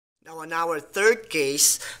Now, on our third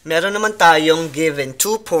case, meron naman tayong given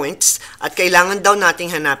 2 points at kailangan daw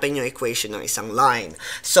nating hanapin yung equation ng isang line.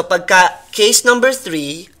 So, pagka case number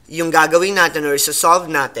 3, yung gagawin natin or solve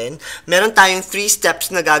natin, meron tayong 3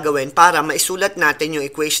 steps na gagawin para maisulat natin yung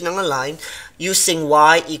equation ng a line using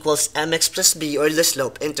y equals mx plus b or the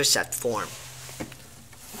slope-intercept form.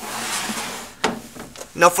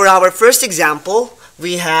 Now, for our first example,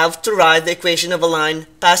 we have to write the equation of a line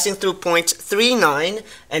passing through points 3, 9,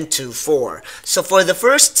 and 2, 4. So for the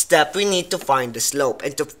first step, we need to find the slope.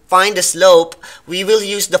 And to find the slope, we will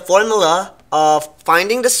use the formula of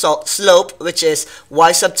finding the slope, which is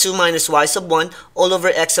y sub 2 minus y sub 1 all over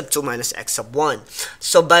x sub 2 minus x sub 1.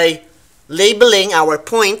 So by labeling our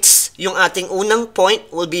points, yung ating unang point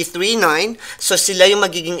will be 3, 9. So sila yung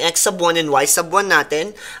magiging x sub 1 and y sub 1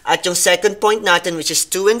 natin. At yung second point natin, which is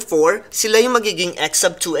 2 and 4, sila yung magiging x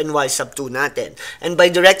sub 2 and y sub 2 natin. And by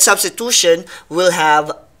direct substitution, we'll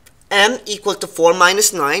have m equal to 4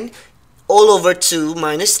 minus 9 all over 2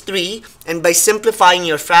 minus 3. And by simplifying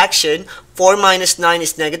your fraction, 4 minus 9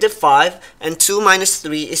 is negative 5, and 2 minus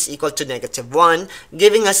 3 is equal to negative 1,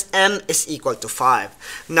 giving us m is equal to 5.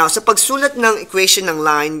 Now, sa pagsulat ng equation ng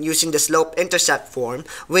line using the slope-intercept form,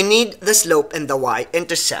 we need the slope and the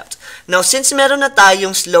y-intercept. Now, since meron na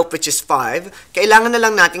tayong slope which is 5, kailangan na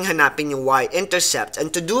lang nating hanapin yung y-intercept.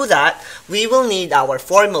 And to do that, we will need our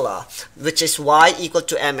formula, which is y equal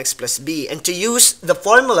to mx plus b. And to use the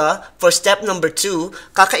formula for step number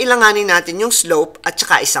 2, kakailanganin natin yung slope at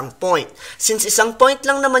saka isang point. Since isang point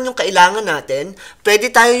lang naman yung kailangan natin,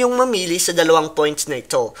 pwede tayo yung mamili sa dalawang points na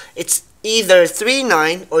ito. It's either 3,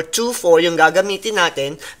 9 or 2, 4 yung gagamitin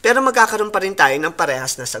natin, pero magkakaroon pa rin tayo ng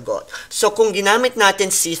parehas na sagot. So kung ginamit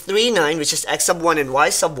natin si 3, 9, which is x sub 1 and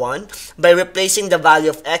y sub 1, by replacing the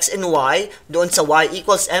value of x and y doon sa y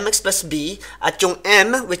equals mx plus b, at yung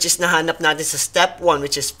m, which is nahanap natin sa step 1,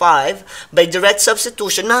 which is 5, by direct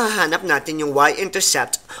substitution, mahahanap natin yung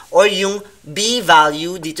y-intercept or yung b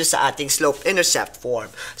value dito sa ating slope-intercept form.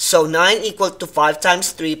 So 9 equal to 5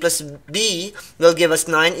 times 3 plus b will give us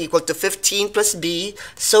 9 equal to 15 plus b.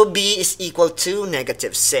 So b is equal to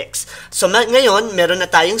negative 6. So ngayon, meron na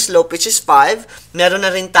tayong slope which is 5. Meron na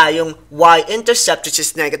rin tayong y-intercept which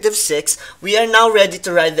is negative 6. We are now ready to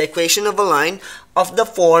write the equation of a line of the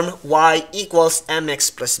form y equals mx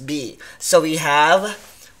plus b. So we have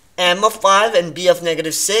m of 5 and b of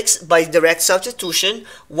negative 6. By direct substitution,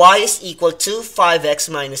 y is equal to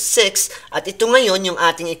 5x minus 6. At ito ngayon yung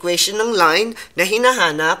ating equation ng line na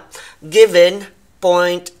hinahanap given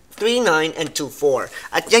point 3, 9, and 2, 4.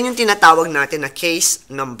 At yan yung tinatawag natin na case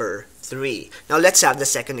number 3. Now let's have the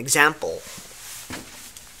second example.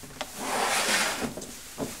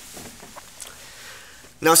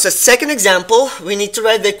 Now sa second example, we need to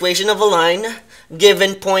write the equation of a line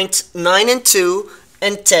given points 9 and 2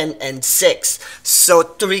 and 10 and 6. So,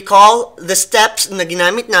 to recall the steps na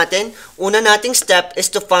ginamit natin, una nating step is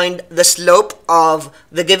to find the slope of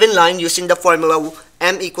the given line using the formula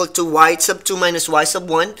m equal to y sub 2 minus y sub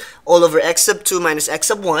 1 all over x sub 2 minus x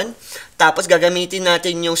sub 1. Tapos, gagamitin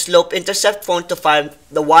natin yung slope-intercept form to find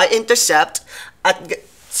the y-intercept. At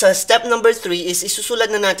sa step number 3 is isusulat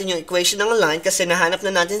na natin yung equation ng line kasi nahanap na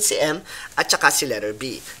natin si m at saka si letter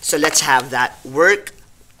b. So, let's have that work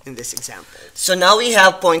in this example. So now we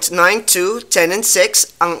have points 9, 2, 10, and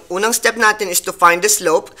 6. Ang unang step natin is to find the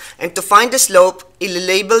slope. And to find the slope,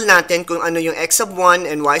 ililabel natin kung ano yung x sub 1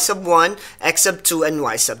 and y sub 1, x sub 2 and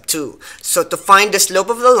y sub 2. So to find the slope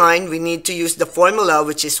of the line, we need to use the formula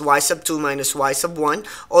which is y sub 2 minus y sub 1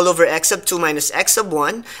 all over x sub 2 minus x sub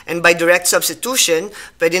 1. And by direct substitution,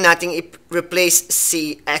 pwede nating i-replace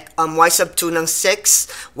si y sub 2 ng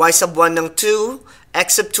 6, y sub 1 ng 2, x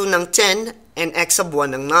sub 2 ng 10, and x sub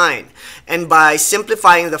 1 ng 9. And by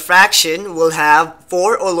simplifying the fraction, we'll have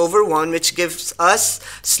 4 all over 1 which gives us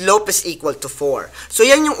slope is equal to 4. So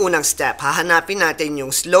yan yung unang step. Hahanapin natin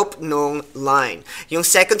yung slope ng line. Yung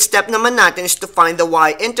second step naman natin is to find the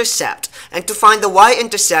y-intercept. And to find the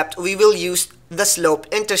y-intercept, we will use the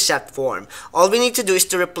slope-intercept form. All we need to do is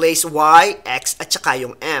to replace y, x, at saka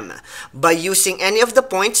yung m. By using any of the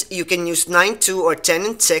points, you can use 9, 2, or 10,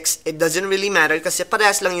 and 6. It doesn't really matter kasi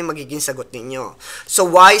parehas lang yung magiging sagot ninyo. So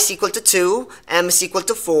y is equal to 2, m is equal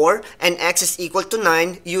to 4, and x is equal to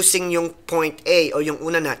 9 using yung point A or yung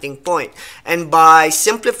una nating point. And by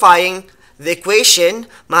simplifying the equation,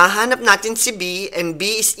 mahahanap natin si b, and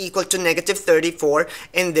b is equal to negative 34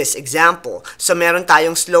 in this example. So meron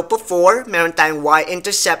tayong slope of 4, meron tayong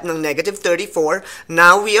y-intercept ng negative 34.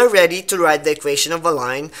 Now we are ready to write the equation of a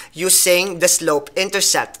line using the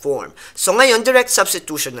slope-intercept form. So ngayon, direct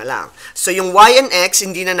substitution na lang. So yung y and x,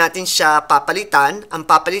 hindi na natin siya papalitan. Ang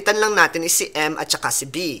papalitan lang natin is si m at saka si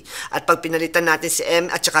b. At pag pinalitan natin si m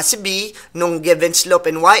at saka si b, nung given slope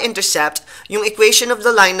and y-intercept, yung equation of the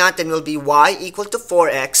line natin will be y equal to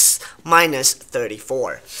 4x minus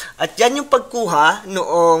 34. At yan yung pagkuha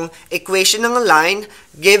noong equation ng line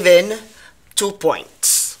given 2 point.